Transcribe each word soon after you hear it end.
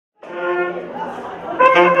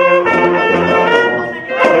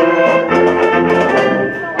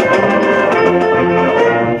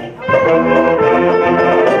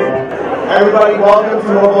everybody, welcome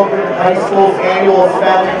to Hoboken High School's annual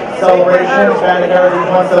Hispanic celebration, Hispanic Heritage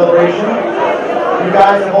Month celebration. You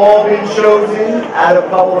guys have all been chosen out of a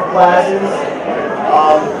couple of classes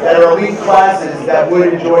that are elite classes that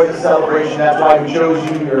would enjoy the celebration. That's why we chose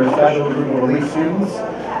you. You're a special group of elite students.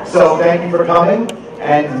 So thank you for coming.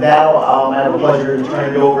 And now I have the pleasure to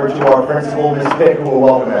turn it over to our principal, Ms. Pick, who will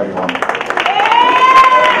welcome everyone.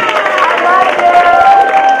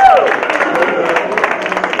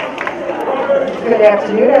 Good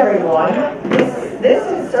afternoon, everyone. This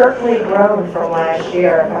has certainly grown from last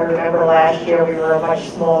year. If I remember last year, we were a much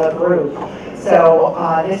smaller group. So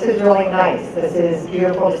this is really nice. This is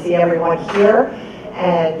beautiful to see everyone here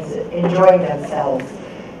and enjoying themselves.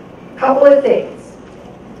 Couple of things.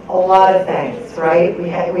 A lot of things, right? We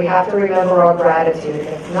have to remember our gratitude.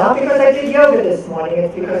 It's not because I did yoga this morning,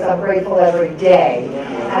 it's because I'm grateful every day.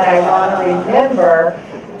 And I want to remember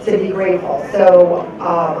to be grateful. So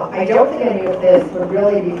I don't think any of this would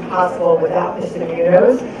really be possible without Mr.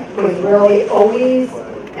 Munoz, who's really always,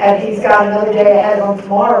 and he's got another day ahead of him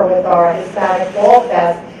tomorrow with our Hispanic Fall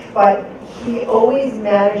Fest, but he always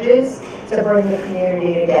manages to bring the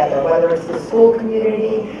community together, whether it's the school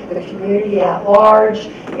community, the community at large,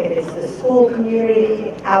 if it's the school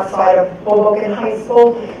community outside of Hoboken High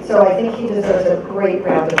School. So I think he deserves a great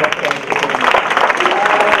round of applause.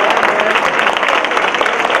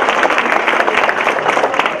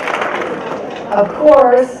 Of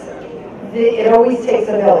course, it always takes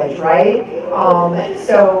a village, right?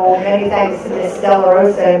 So many thanks to Ms. Stella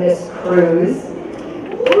Rosa and Ms. Cruz.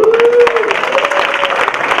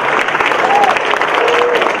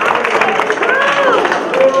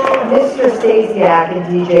 Mr. Stasiak and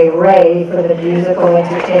DJ Ray for the musical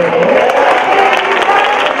entertainment.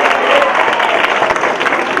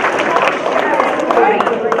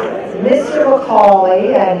 Mr.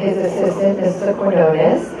 McCauley and his assistant, Mr.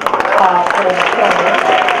 Quinones.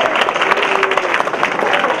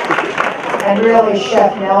 And really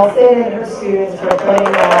Chef Nelson and her students for putting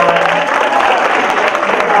on.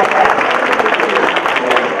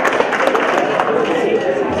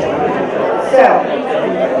 So,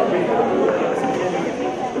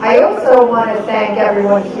 I also want to thank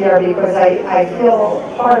everyone here because I feel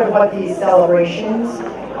part of what these celebrations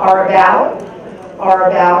are about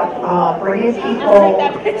bringing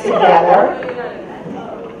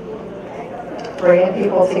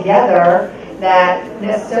people together that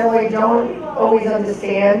necessarily don't always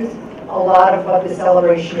understand a lot of what the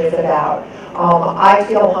celebration is about. I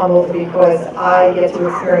feel humbled because I get to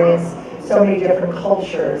experience so many different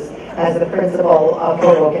cultures as the principal of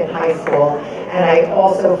Hoboken High School, and I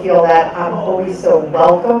also feel that I'm always so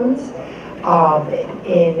welcomed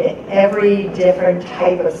in every different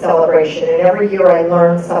type of celebration, and every year I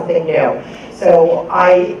learn something new. So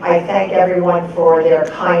I thank everyone for their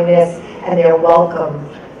kindness and their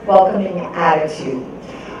welcoming attitude.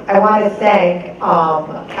 I want to thank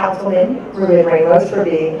Councilman Ruben Ramos for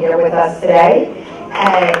being here with us today,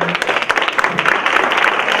 and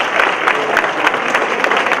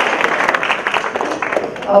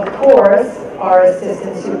of course, our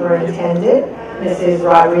Assistant Superintendent, Mrs.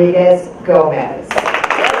 Rodriguez Gomez.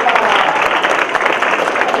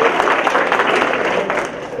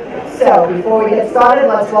 So, before we get started,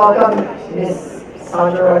 let's welcome Ms.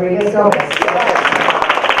 Sandra Rodriguez Gomez.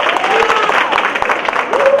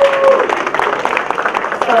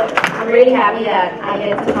 So, I'm really happy that I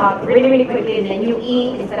get to talk really, really quickly, and then you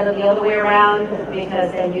eat instead of the other way around,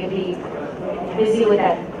 because then you'd be busy with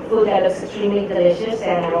that food that looks extremely delicious,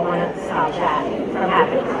 and I don't want to stop that from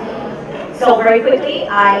happening. So very quickly,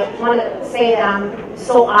 I want to say that I'm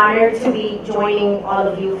so honored to be joining all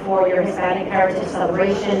of you for your Hispanic Heritage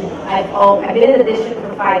Celebration. I've been in the district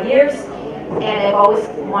for 5 years, and I've always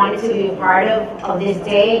wanted to be a part of this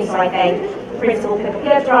day, and so I thank Principal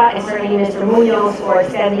Pietra and certainly Mr. Munoz for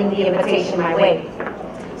extending the invitation my way.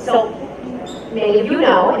 So many of you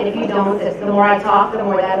know, and if you don't, the more I talk, the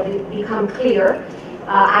more that'll become clear.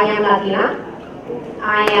 I am Latina.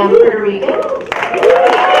 I am Puerto Rican.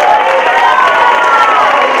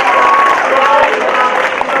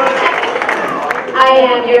 I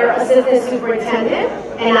am your assistant superintendent,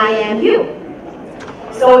 and I am you.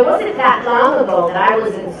 So it wasn't that long ago that I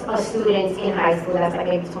was a student in high school. That's like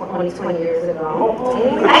maybe only 20 years ago.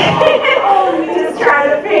 Just trying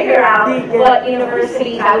to figure out what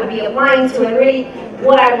university I would be applying to and really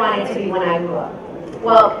what I wanted to be when I grew up.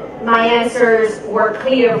 Well, my answers were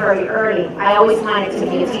clear very early. I always wanted to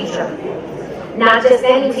be a teacher. Not just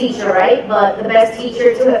any teacher, right? But the best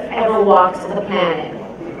teacher to have ever walked the planet.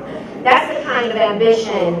 That's the kind of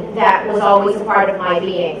ambition that was always a part of my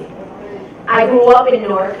being. I grew up in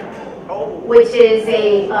Newark, which is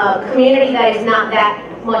a community that is not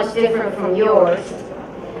that much different from yours.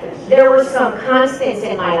 There were some constants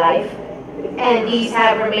in my life, and these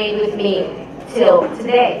have remained with me till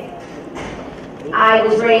today. I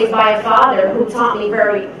was raised by a father who taught me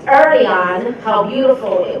very early on how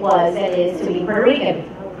beautiful it was and is to be Puerto Rican.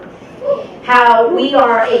 How we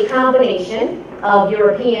are a combination of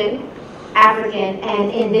European, African,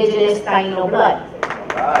 and indigenous Taino blood.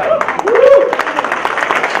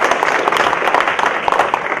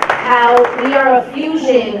 How we are a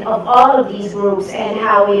fusion of all of these groups, and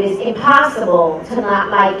how it is impossible to not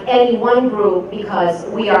like any one group because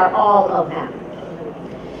we are all of them.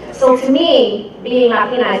 So to me, being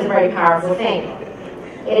Latina is a very powerful thing.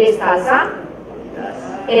 It is salsa,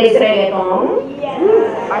 it is reggaeton,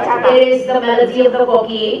 it is the melody of the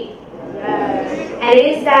coqui, and it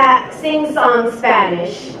is that sing-song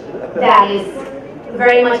Spanish that is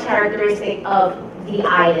very much characteristic of the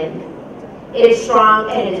island. It is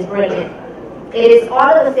strong and it is brilliant. It is all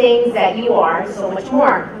of the things that you are and so much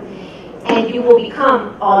more. And you will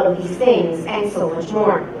become all of these things and so much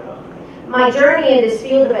more. My journey in this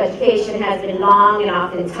field of education has been long and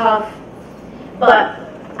often tough, but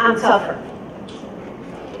I'm tougher.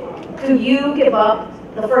 Do you give up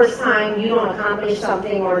the first time you don't accomplish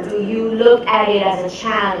something, or do you look at it as a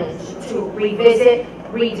challenge to revisit,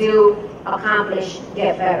 redo, accomplish,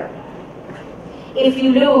 get better? If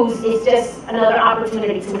you lose, it's just another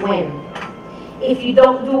opportunity to win. If you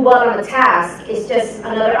don't do well on a task, it's just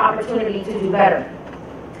another opportunity to do better.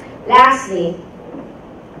 Lastly,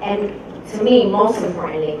 and to me, most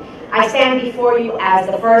importantly, I stand before you as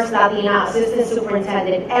the first Latina assistant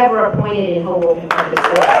superintendent ever appointed in Hoboken Public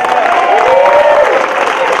Schools.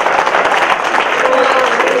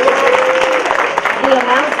 The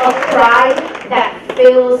amount of pride that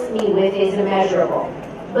fills me with is immeasurable.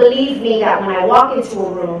 Believe me that when I walk into a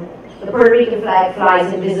room, the Puerto Rican flag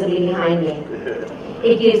flies invisibly behind me.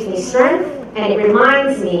 It gives me strength, and it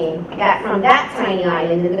reminds me that from that tiny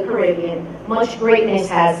island in the Caribbean, much greatness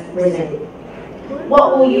has risen.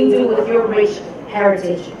 What will you do with your rich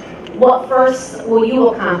heritage? What first will you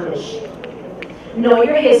accomplish? Know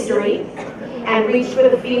your history and reach for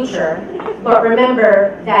the future, but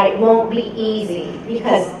remember that it won't be easy,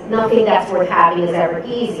 because nothing that's worth having is ever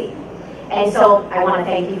easy. And so I want to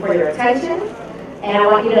thank you for your attention, and I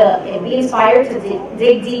want you to be inspired to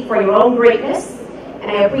dig deep for your own greatness, and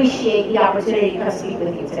I appreciate the opportunity to come speak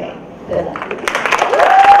with you today. Good luck.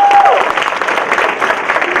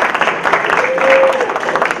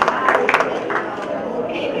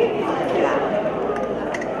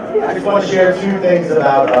 I just want to share two things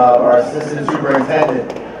about our assistant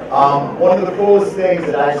superintendent. One of the coolest things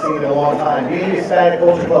that I've seen in a long time, being the Hispanic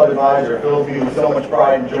Culture Club advisor fills me with so much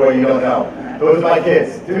pride and joy you don't know. Those are my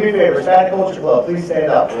kids. Do me a favor, Hispanic Culture Club, please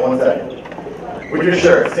stand up for 1 second. With your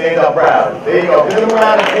shirt, stand up proud. There you go, give them a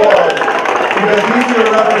round of applause, because these are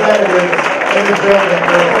the representatives in the building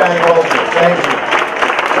for Hispanic culture. Thank you.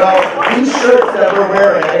 Well, these shirts that we're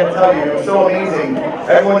wearing, I gotta tell you, it's so amazing.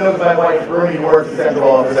 Everyone knows my wife, Bernie, works at Central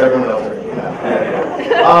Office, everyone knows her.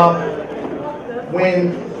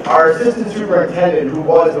 When our assistant superintendent, who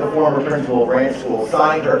was the former principal of Ranch School,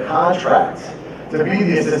 signed her contract to be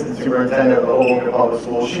the assistant superintendent of the Hoboken Public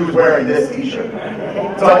Schools, she was wearing this t-shirt.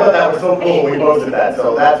 So I thought that was so cool when we posted that.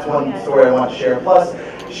 So that's one story I want to share. Plus,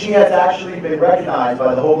 she has actually been recognized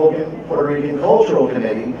by the Hoboken Puerto Rican Cultural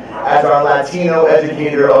Committee as our Latino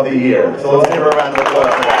Educator of the Year. So let's give her a round of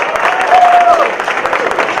applause for that.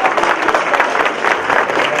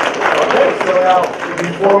 Okay, so now,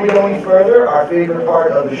 before we go any further, our favorite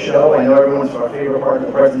part of the show, I know everyone's favorite part of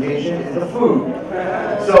the presentation, is the food.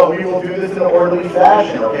 So we will do this in an orderly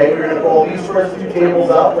fashion, okay? We're going to pull these first two tables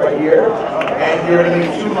up right here, and you're going to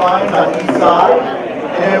need 2 lines on each side,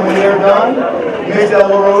 and then when they're done, Ms. De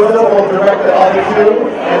La Rosa will direct the other 2,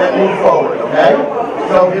 and then move forward, okay?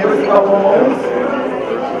 So give us a couple of moments.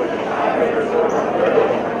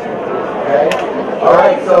 Okay? All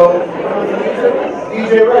right, so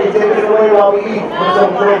DJ Ray, take it away while we eat with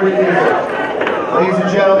some appropriate music. Ladies and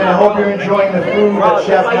gentlemen, I hope you're enjoying the food that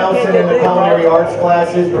Chef Nelson and the culinary arts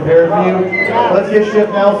classes prepared for you. Let's give Chef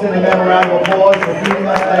Nelson and them a round of applause for feeding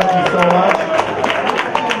us. Thank you so much.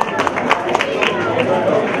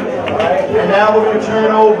 All right, and now we're going to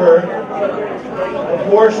turn over the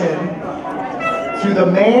portion to the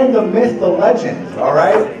man, the myth, the legend, all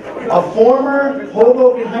right? A former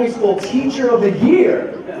Hoboken High School Teacher of the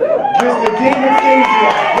Year, Mr. David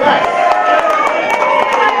Stasiak. Yes.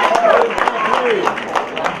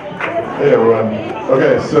 Hey everyone.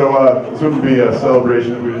 Okay, so this wouldn't be a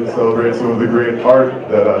celebration if we didn't celebrate some of the great art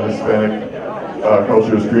that Hispanic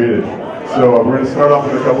culture has created. So we're going to start off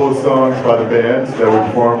with a couple of songs by the band that we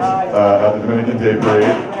performed at the Dominican Day Parade.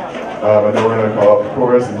 And then we're going to call up the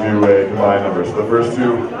chorus and do a combined number. So the first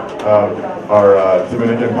two are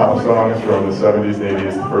Dominican pop songs from the 70s and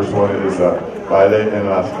 80s. The first one is Baile en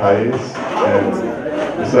las Calles, and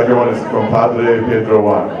the second one is Compadre Pedro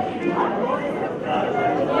Juan.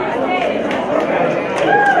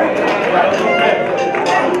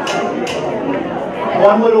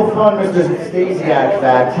 One little fun Mr. Stasiak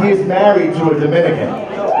fact, he is married to a Dominican,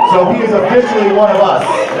 so he is officially one of us.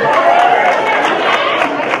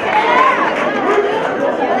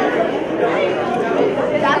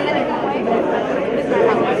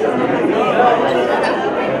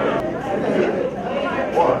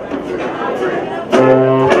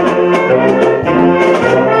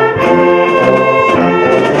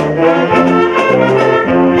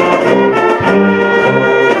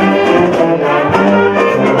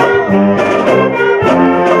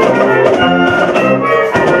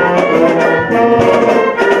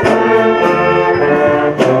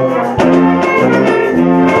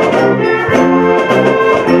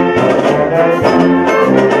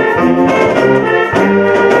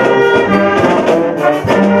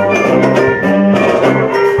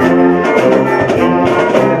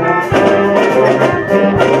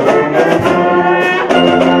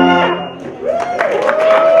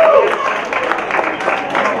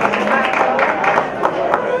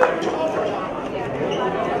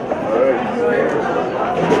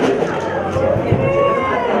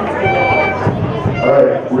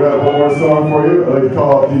 Song for you. I'd like to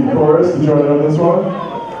call out the chorus to join in on this one.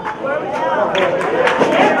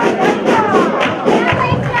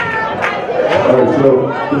 Alright, so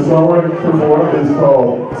the song we're going to perform is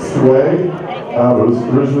called Sway. It was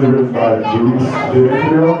originally written by Luis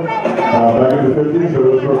D'Amico back in the 50s, but it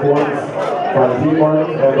was performed by Dean Martin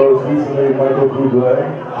and most recently Michael Bublé.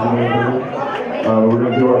 We're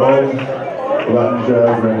going to do our own Latin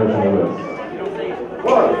jazz rendition of this.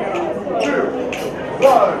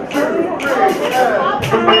 1, 2, 3.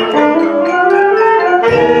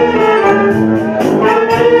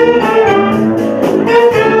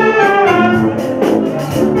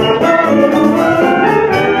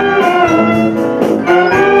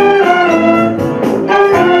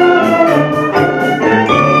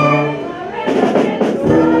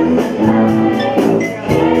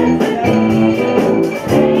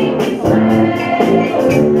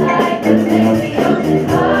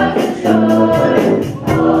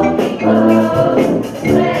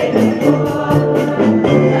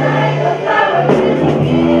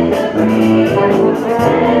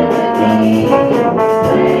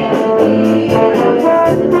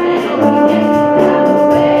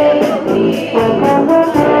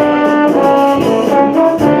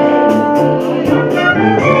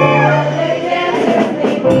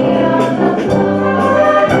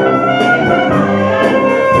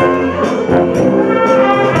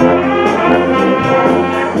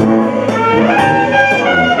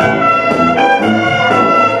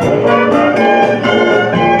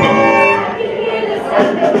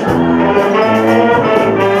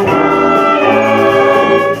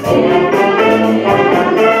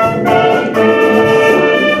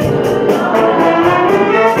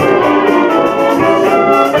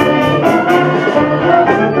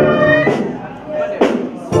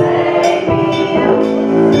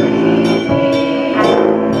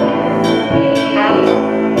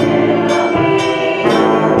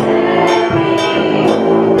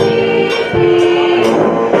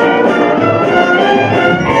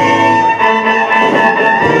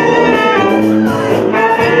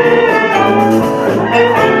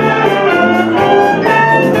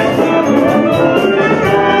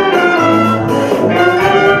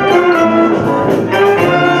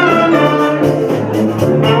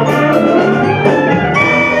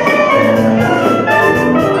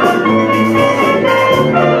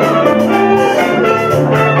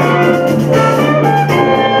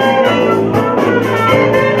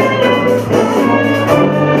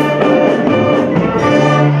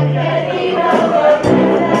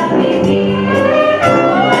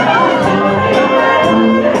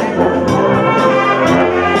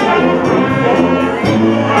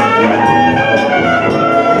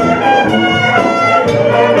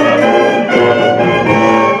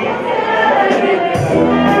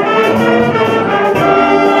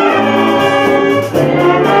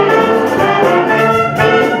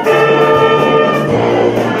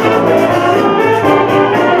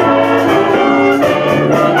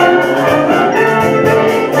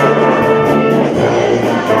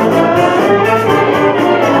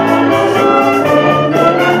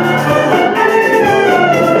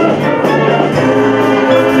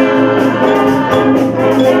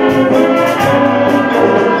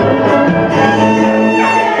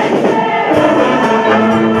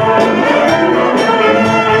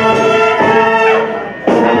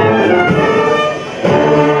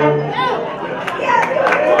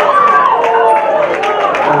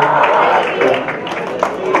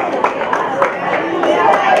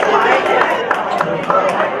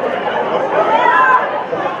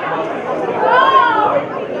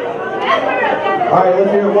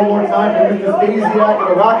 let's hear it one more time for Mr. Stasiak and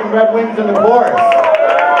the Rockin' Red Wings in the chorus.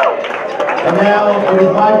 And now it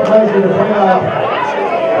is my pleasure to bring up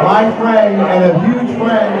my friend and a huge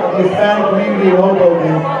friend of the Hispanic community in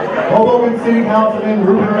Hoboken, Hoboken City Councilman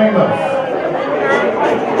Ruben Ramos.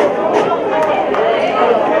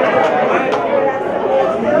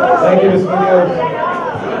 Thank you, Mr. Munoz.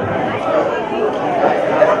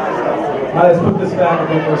 Let's put this back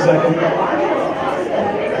a bit for a second.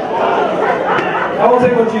 I won't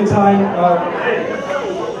take much of your time,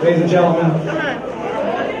 ladies and gentlemen.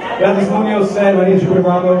 As Mr. Munoz said, my name is Ruben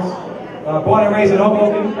Ramos. Born and raised in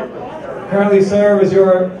Hoboken. Currently serve as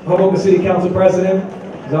your Hoboken City Council President.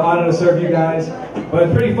 It's an honor to serve you guys. But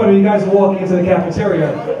it's pretty funny, you guys are walking into the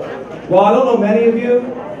cafeteria. While I don't know many of you,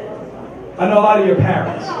 I know a lot of your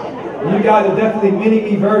parents. You guys are definitely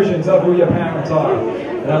mini-me versions of who your parents are.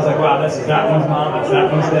 And I was like, wow, this is that one's mom, that's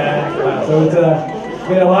that one's dad. Wow. So it's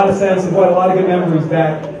made a lot of sense and brought a lot of good memories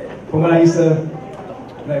back from when I used to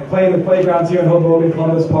play in the playgrounds here in Hoboken,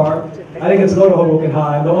 Columbus Park. I didn't get to go to Hoboken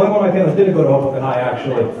High. I'm the only one of my family that didn't go to Hoboken High,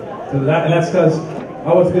 actually. So and that's because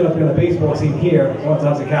I was good up in the baseball team here. So I went to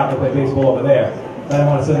Hudson Capital to play baseball over there. I didn't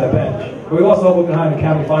want to sit on the bench. But we lost to Hoboken High in the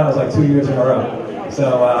county finals like 2 years in a row.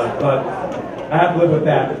 So, but I have to live with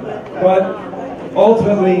that. But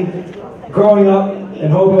ultimately, growing up in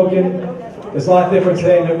Hoboken, it's a lot different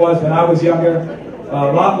today than it was when I was younger.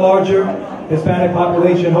 A lot larger Hispanic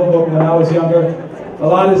population in Hoboken when I was younger. A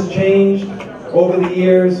lot has changed over the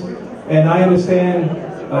years, and I understand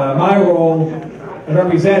my role in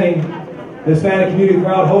representing the Hispanic community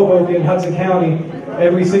throughout Hoboken, Hudson County,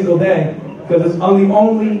 every single day, because I'm the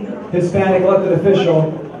only Hispanic elected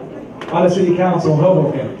official on the City Council in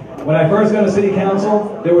Hoboken. When I first got to City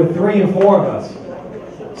Council, there were 3 and 4 of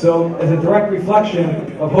us. So, as a direct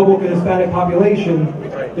reflection of Hoboken Hispanic population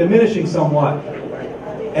diminishing somewhat,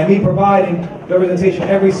 and me providing representation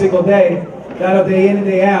every single day, day in and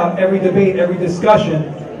day out, every debate, every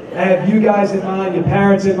discussion, I have you guys in mind, your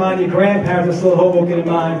parents in mind, your grandparents are still Hoboken in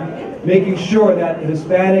mind, making sure that the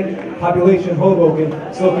Hispanic population of Hoboken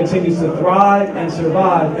still continues to thrive and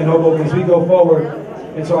survive in Hoboken as we go forward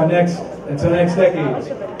into the next decades.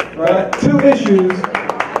 Right? 2 issues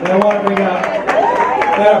that I want to bring up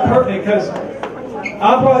that are pertinent, because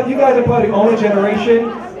you guys are probably the only generation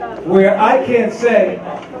where I can't say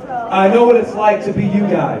I know what it's like to be you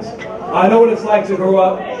guys. I know what it's like to grow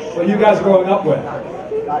up what you guys are growing up with.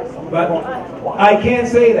 But I can't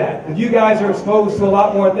say that, because you guys are exposed to a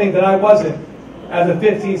lot more things that I wasn't as a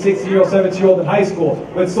 15, 16-year-old, 17-year-old in high school,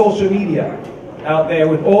 with social media out there,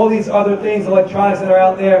 with all these other things, electronics that are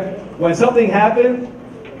out there. When something happened,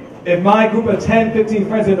 if my group of 10, 15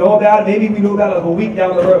 friends didn't know about it, maybe we knew about it like a week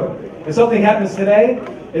down the road. If something happens today,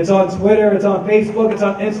 it's on Twitter, it's on Facebook, it's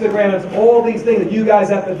on Instagram, it's all these things that you guys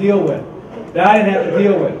have to deal with, that I didn't have to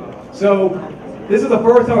deal with. So this is the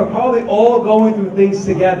first time we're probably all going through things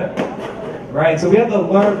together, right? So we have to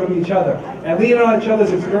learn from each other and lean on each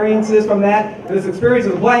other's experiences from that. This experience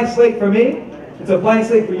is a blank slate for me. It's a blank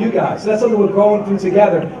slate for you guys. So that's something we're going through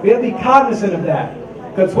together. We have to be cognizant of that,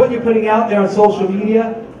 because what you're putting out there on social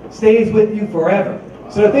media stays with you forever.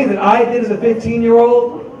 So the things that I did as a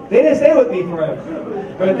 15-year-old, they didn't stay with me forever.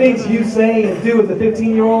 But the things you say and do as a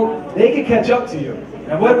 15-year-old, they can catch up to you.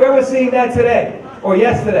 And we're seeing that today, or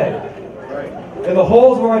yesterday, in the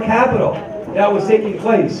halls of our Capitol, that was taking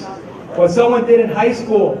place. What someone did in high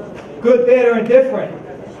school, good, bad, or indifferent,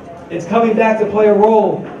 it's coming back to play a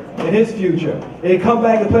role in his future. It comes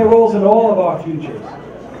back to play roles in all of our futures.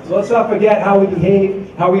 So let's not forget how we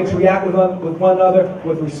behave, how we interact with one another,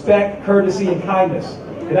 with respect, courtesy, and kindness.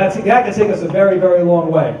 And that can take us a very, very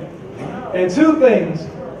long way. And 2 things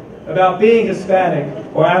about being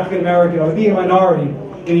Hispanic, or African American, or being a minority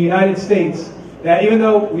in the United States, that even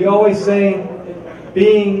though we always say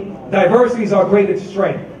diversity is our greatest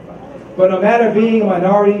strength, but no matter being a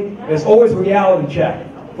minority, there's always a reality check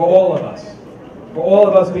for all of us. For all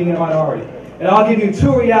of us being a minority. And I'll give you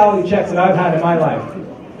 2 reality checks that I've had in my life.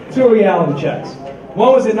 2 reality checks.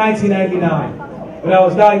 One was in 1999, when I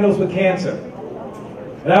was diagnosed with cancer.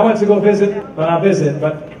 And I went to go visit,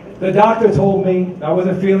 but the doctor told me I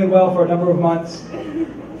wasn't feeling well for a number of months.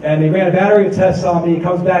 And they ran a battery of tests on me. He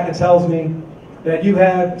comes back and tells me that you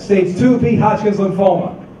have stage 2B Hodgkin's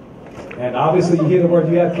lymphoma. And obviously you hear the word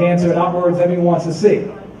you have cancer, not words everyone wants to see.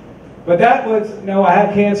 But that was, I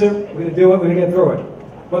had cancer, we're going to do it, we're going to get through it.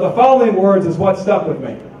 But the following words is what stuck with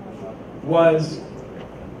me. Was,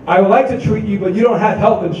 I would like to treat you, but you don't have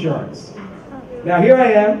health insurance. Now here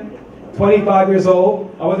I am, 25 years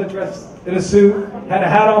old, I wasn't dressed in a suit, had a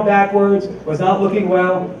hat on backwards, was not looking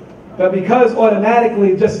well. But because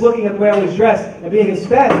automatically, just looking at the way I was dressed and being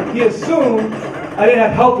Hispanic, he assumed I didn't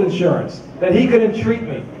have health insurance, that he couldn't treat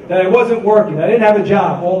me, that I wasn't working, I didn't have a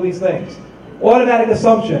job, all these things. Automatic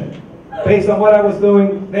assumption, based on what I was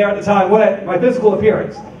doing there at the time, my physical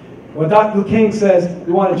appearance. When Dr. King says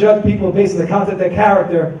we want to judge people based on the content of their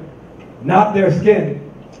character, not their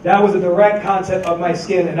skin, that was a direct content of my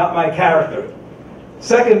skin and not my character.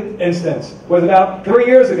 Second instance was about 3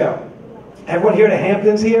 years ago. Everyone here to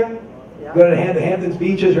Hamptons here? Yeah. Go to the Hamptons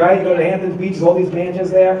beaches, right? You go to the Hamptons beaches, all these mansions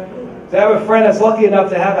there. So I have a friend that's lucky enough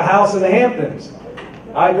to have a house in the Hamptons.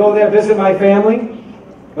 I go there, visit my family,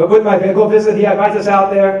 but with my family, go visit, he invites us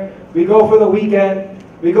out there. We go for the weekend.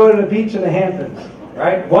 We go to the beach in the Hamptons,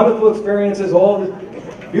 right? Wonderful experiences, all the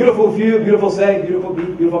beautiful view, beautiful setting, beautiful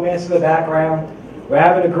beach, beautiful mansions in the background. We're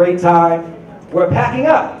having a great time. We're packing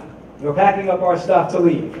up. We're packing up our stuff to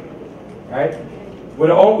leave, right? We're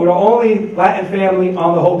the only Latin family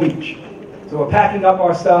on the whole beach. So we're packing up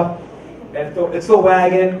our stuff. And it's the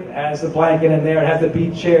wagon, it has the blanket in there, it has the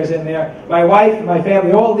beach chairs in there. My wife and my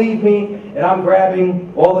family all leave me, and I'm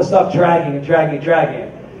grabbing all the stuff, dragging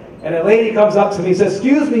it. And a lady comes up to me and says,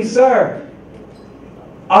 "Excuse me, sir,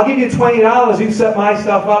 I'll give you $20, you set my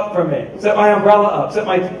stuff up for me. Set my umbrella up, set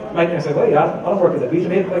my I said, wait, I don't work at the beach,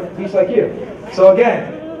 I'm here at the beach like you." So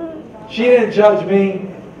again, she didn't judge me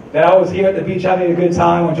that I was here at the beach having a good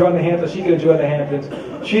time, enjoying the Hamptons. She could enjoy the Hamptons.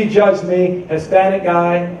 She judged me, Hispanic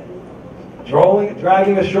guy,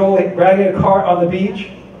 dragging a stroller, dragging a cart on the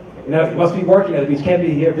beach. You know, you must be working at the beach, can't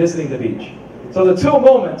be here visiting the beach. So the two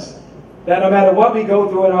moments that no matter what we go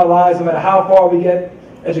through in our lives, no matter how far we get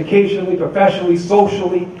educationally, professionally,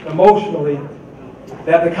 socially, emotionally,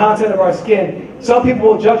 that the content of our skin, some people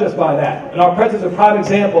will judge us by that. And our president's a prime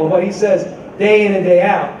example of what he says day in and day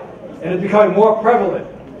out. And it's becoming more prevalent.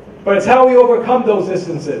 But it's how we overcome those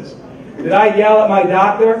instances. Did I yell at my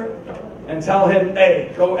doctor and tell him,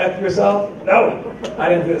 "Hey, go F yourself"? No, I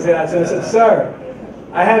didn't say that. So I said, "Sir,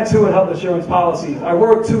 I have 2 health insurance policies. I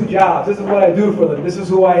work 2 jobs. This is what I do for them. This is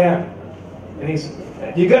who I am." And he's,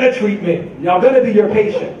 "You're going to treat me. I'm going to be your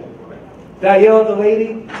patient." Did I yell at the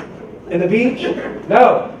lady in the beach?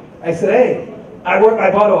 No. I said, "Hey, I work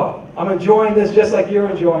my butt off. I'm enjoying this just like you're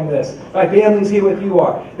enjoying this. My family's here with you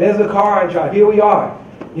are. There's the car I drive. Here we are.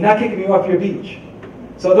 You're not kicking me off your beach."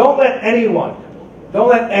 So don't let anyone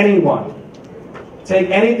take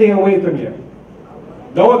anything away from you.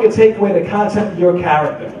 No one can take away the content of your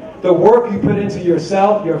character, the work you put into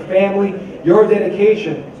yourself, your family, your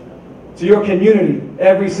dedication to your community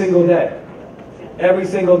every single day. Every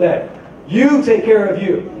single day. You take care of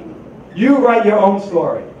you. You write your own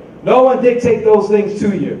story. No one dictates those things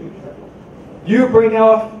to you. You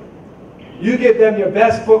you give them your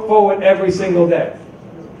best foot forward every single day,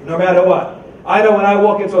 no matter what. I know when I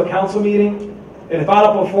walk into a council meeting, and if I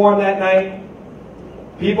don't perform that night,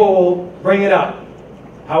 people will bring it up,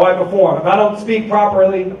 how I perform. If I don't speak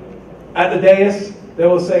properly at the dais, they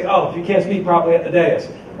will say, "Oh, you can't speak properly at the dais."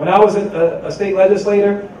 When I was a state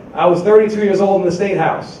legislator, I was 32 years old in the State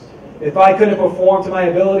House. If I couldn't perform to my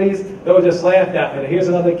abilities, they would just laugh at me. Here's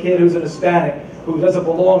another kid who's an Hispanic who doesn't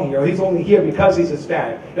belong here. He's only here because he's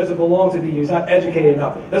Hispanic. He doesn't belong to be here. He's not educated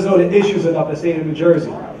enough. Doesn't know the issues enough in the state of New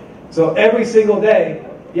Jersey. So every single day,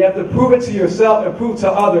 you have to prove it to yourself and prove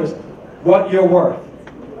to others what you're worth.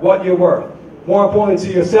 What you're worth. More importantly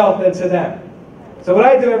to yourself than to them. So what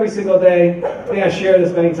I do every single day, I think I shared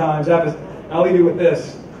this many times, I'll leave you with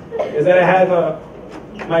this, is that I have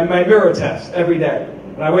my mirror test every day.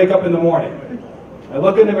 When I wake up in the morning, I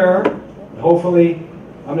look in the mirror, and hopefully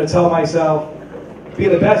I'm going to tell myself, be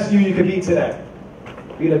the best you could be today.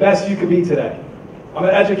 Be the best you could be today. I'm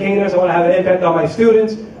an educator, so I want to have an impact on my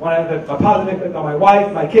students. I want to have a positive impact on my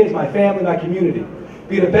wife, my kids, my family, my community.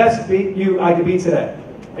 Be the best you I could be today.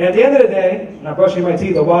 And at the end of the day, when I'm brushing my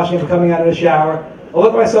teeth or washing or coming out of the shower, I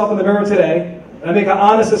look at myself in the mirror today, and I make an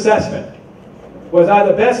honest assessment. Was I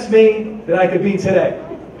the best me that I could be today?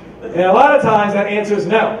 And a lot of times that answer is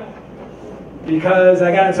no. Because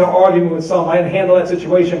I got into an argument with someone. I didn't handle that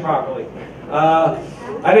situation properly. I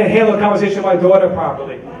didn't handle the conversation with my daughter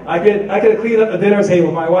properly. I could have cleaned up the dinner table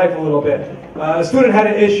with my wife a little bit. A student had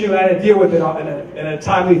an issue and I had to deal with it in a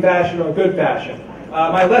timely fashion or a good fashion.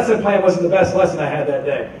 My lesson plan wasn't the best lesson I had that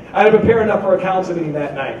day. I had to prepare enough for a council meeting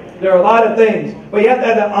that night. There are a lot of things, but you have to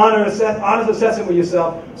have that honest assessment with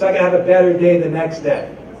yourself so I can have a better day the next day.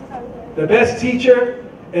 The best teacher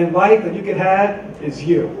in life that you can have is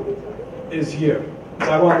you. Is you. So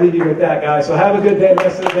I want to leave you with that, guys. So have a good day the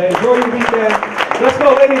rest of the day. Enjoy your weekend. Let's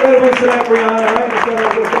go, Lady Red Wings tonight, Brianna. All right? Let's go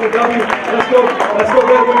the W. Let's go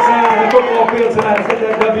Red Wings down on the football field tonight. Let's get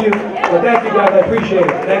that W. Well, thank you, guys. I appreciate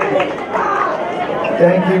it. Thank you.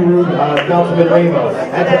 Thank you, Councilman Ramos.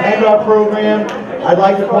 And to end our program, I'd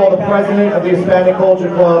like to call the president of the Hispanic Culture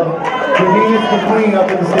Club, Javinas McLean, up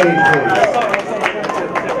to the stage, please.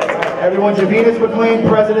 Everyone, Javinas McLean,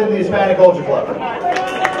 president of the Hispanic Culture Club.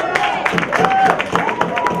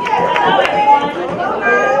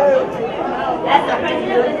 As the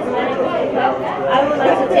president of the Hispanic Culture Club, I would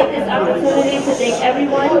like to take this opportunity to thank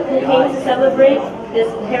everyone who came to celebrate this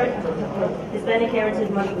Hispanic Heritage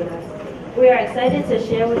Month with us. We are excited to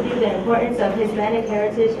share with you the importance of Hispanic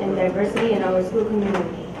heritage and diversity in our school community.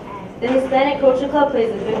 The Hispanic Culture Club plays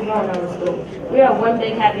a big role in our school. We are one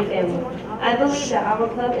big happy family. I believe that our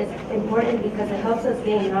club is important because it helps us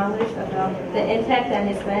gain knowledge about the impact that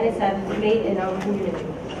Hispanics have made in our community.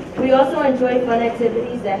 We also enjoy fun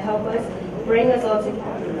activities that help bring us all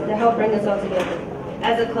together.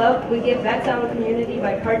 As a club, we give back to our community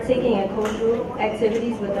by partaking in cultural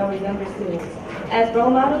activities with our younger students. As role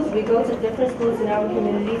models, we go to different schools in our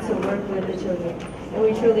community to work with the children, and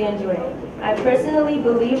we truly enjoy it. I personally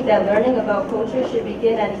believe that learning about culture should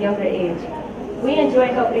begin at a younger age. We enjoy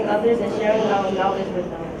helping others and sharing our knowledge with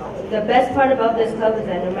them. The best part about this club is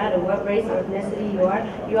that no matter what race or ethnicity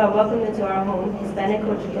you are welcomed into our home, Hispanic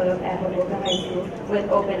Culture Club at Hoboken High School, with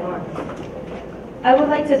open arms. I would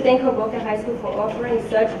like to thank Hoboken High School for offering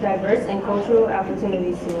such diverse and cultural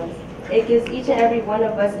opportunities to us. It gives each and every one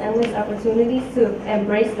of us endless opportunities to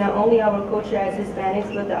embrace not only our culture as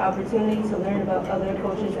Hispanics, but the opportunity to learn about other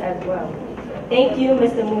cultures as well. Thank you,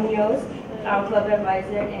 Mr. Munoz, our club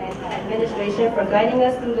advisor, and administration for guiding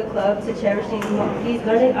us through the club to cherish these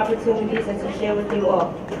learning opportunities and to share with you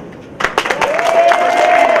all.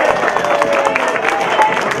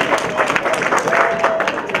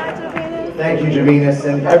 Thank you, Javinas.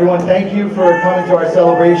 And everyone, thank you for coming to our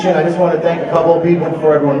celebration. I just want to thank a couple of people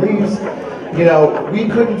before everyone leaves. You know, we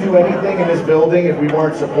couldn't do anything in this building if we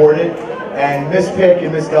weren't supported. And Miss Pick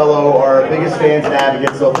and Miss Gullo are our biggest fans and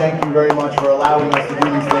advocates, so thank you very much for allowing us to do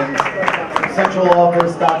these things. Central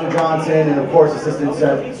Office, Dr. Johnson, and of course Assistant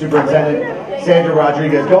Superintendent Sandra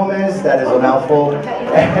Rodriguez Gomez, that is a mouthful.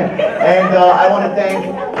 And I want to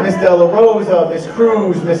thank Miss De La Rosa, Miss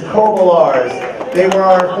Cruz, Miss Kobolars. They were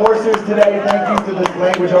our enforcers today. Thank you to the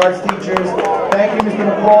language arts teachers. Thank you, Mr.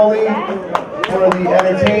 McCauley, for the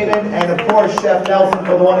entertainment, and of course Chef Nelson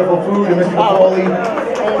for the wonderful food, and Mr. McCauley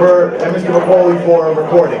for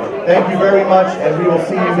recording. Thank you very much, and we will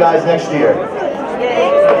see you guys next year.